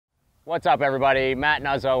What's up everybody, Matt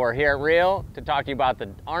Nuzzo. We're here at Rio to talk to you about the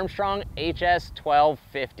Armstrong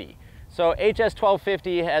HS1250. So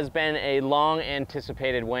HS1250 has been a long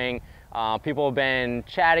anticipated wing. People have been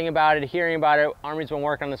chatting about it, hearing about it. Army's been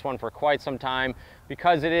working on this one for quite some time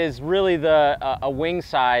because it is really a wing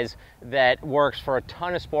size that works for a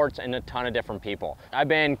ton of sports and a ton of different people. I've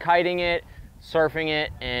been kiting it, surfing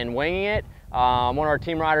it, and winging it. One of our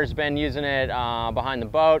team riders has been using it behind the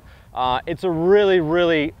boat. It's a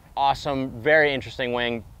really awesome, very interesting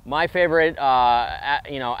wing. My favorite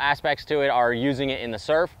aspects to it are using it in the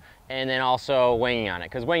surf and then also winging on it,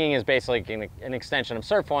 because winging is basically an extension of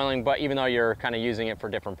surf foiling, but even though you're kind of using it for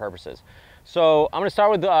different purposes. So I'm going to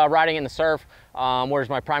start with riding in the surf, where's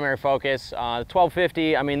my primary focus. The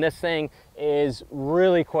 1250, I mean, this thing is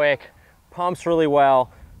really quick, pumps really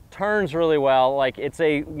well, turns really well. Like, it's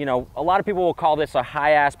a lot of people will call this a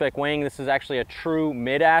high aspect wing. This is actually a true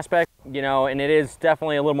mid aspect, and it is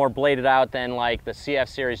definitely a little more bladed out than like the CF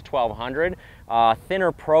Series 1200.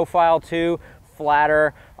 Thinner profile too,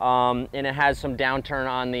 flatter, and it has some downturn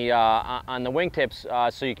on the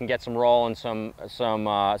wingtips, so you can get some roll and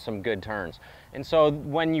some good turns. And so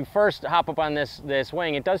when you first hop up on this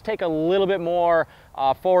wing, it does take a little bit more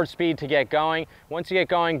forward speed to get going. Once you get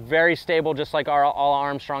going, very stable, just like all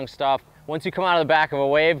Armstrong stuff. Once you come out of the back of a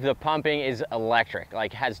wave, the pumping is electric.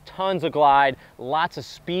 Like, has tons of glide, lots of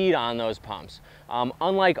speed on those pumps.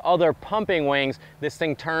 Unlike other pumping wings, this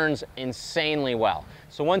thing turns insanely well.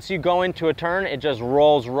 So once you go into a turn, it just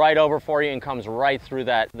rolls right over for you and comes right through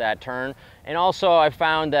that turn. And also I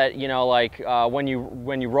found that, when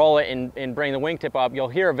you roll it and bring the wingtip up, you'll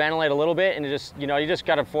hear it ventilate a little bit, and it just, you just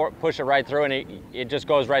got to push it right through, and it just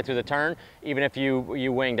goes right through the turn, even if you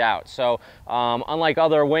winged out. So unlike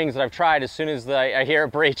other wings that I've tried, as soon as I hear it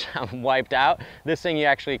breach, I'm wiped out. This thing, you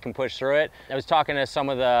actually can push through it. I was talking to some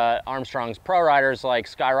of the Armstrong's pro riders like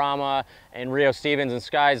Skyrama and Rio Stevens, and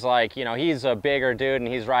Sky's like, he's a bigger dude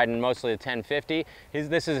and he's riding mostly the 1050.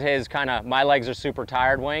 This is his kind of my legs are super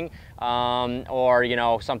tired wing,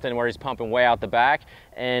 or something where he's pumping way out the back.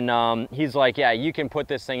 And he's like, yeah, you can put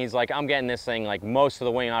this thing, he's like, I'm getting this thing like most of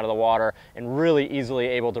the wing out of the water and really easily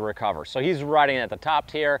able to recover. So he's riding at the top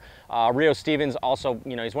tier. Rio Stevens also,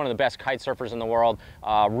 he's one of the best kite surfers in the world.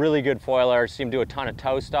 Really good foiler, seen him do a ton of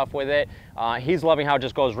tow stuff with it. He's loving how it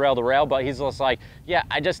just goes rail to rail, but he's just like, yeah,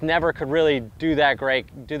 I just never could really do that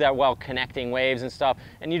well connecting waves and stuff.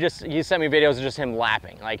 And you sent me videos of just him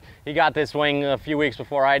lapping. Like, he got this wing a few weeks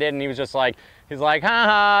before I did, and he was just like, he's like,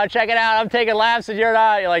 haha, check it out, I'm taking laps and you're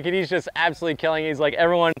not. Like, and he's just absolutely killing it. He's like,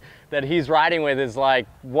 everyone that he's riding with is like,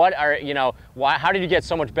 what are, how did you get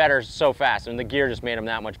so much better so fast? And the gear just made him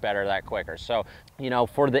that much better that quicker. So,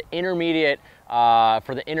 for the intermediate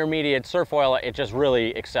surf foil, it just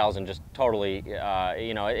really excels and just totally,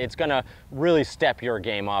 it's gonna really step your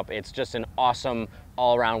game up. It's just an awesome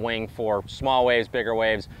all-around wing for small waves, bigger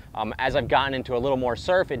waves. As I've gotten into a little more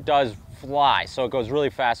surf, it does fly, so it goes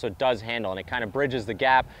really fast, so it does handle, and it kind of bridges the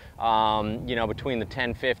gap, between the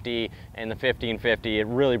 1050 and the 1550. It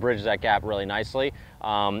really bridges that gap really nicely,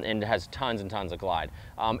 and has tons and tons of glide.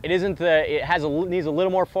 It needs a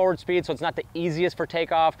little more forward speed, so it's not the easiest for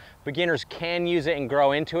takeoff. Beginners can use it and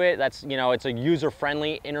grow into it. That's, it's a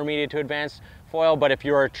user-friendly intermediate to advanced foil, but if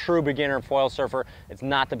you're a true beginner foil surfer, it's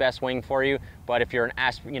not the best wing for you. But if you're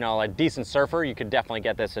a decent surfer, you could definitely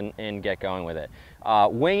get this and get going with it.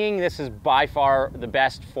 Winging, this is by far the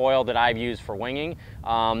best foil that I've used for winging.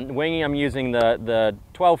 Winging, I'm using the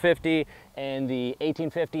 1250 and the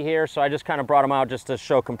 1850 here, so I just kind of brought them out just to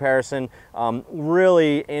show comparison.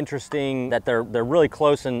 Really interesting that they're really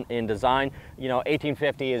close in design.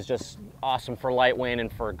 1850 is just awesome for light wind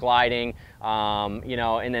and for gliding,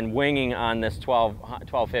 and then winging on this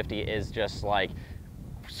 1250 is just like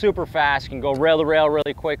super fast, can go rail to rail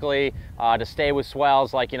really quickly, to stay with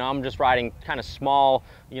swells. Like, I'm just riding kind of small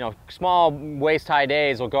waist high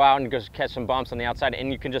days. We'll go out and just catch some bumps on the outside,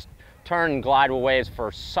 and you can just turn and glide with waves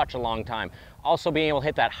for such a long time. Also, being able to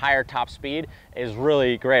hit that higher top speed is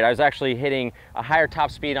really great. I was actually hitting a higher top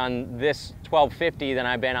speed on this 1250 than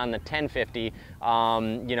I've been on the 1050,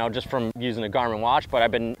 just from using the Garmin watch, but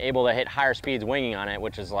I've been able to hit higher speeds winging on it,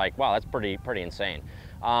 which is like, wow, that's pretty insane.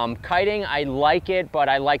 Kiting, I like it, but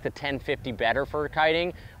I like the 1050 better for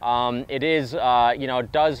kiting. It is,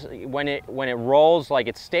 it does, when it rolls, like,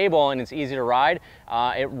 it's stable and it's easy to ride.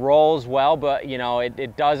 It rolls well, but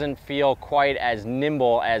it doesn't feel quite as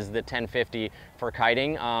nimble as the 1050 for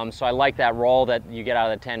kiting. So I like that roll that you get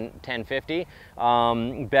out of the 1050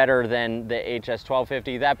 better than the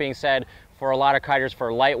HS1250. That being said, for a lot of kiters,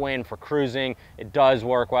 for light wind, for cruising, it does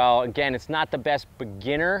work well. Again, it's not the best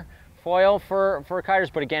beginner foil for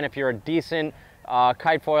kiters, but again, if you're a decent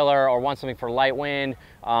kite foiler or want something for light wind,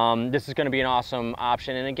 this is going to be an awesome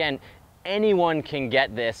option. And again, anyone can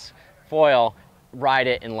get this foil, ride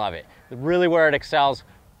it, and love it. Really where it excels,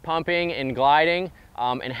 pumping and gliding,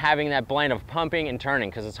 and having that blend of pumping and turning,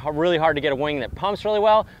 because it's really hard to get a wing that pumps really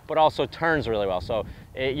well, but also turns really well. So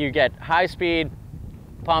you get high speed,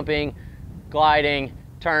 pumping, gliding,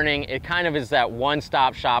 turning. It kind of is that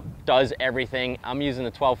one-stop shop, does everything. I'm using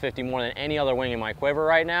the 1250 more than any other wing in my quiver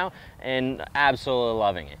right now, and absolutely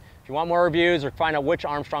loving it. If you want more reviews or find out which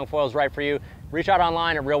Armstrong foil is right for you, reach out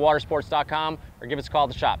online at realwatersports.com or give us a call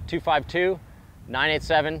at the shop,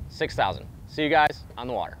 252-987-6000. See you guys on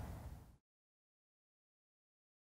the water.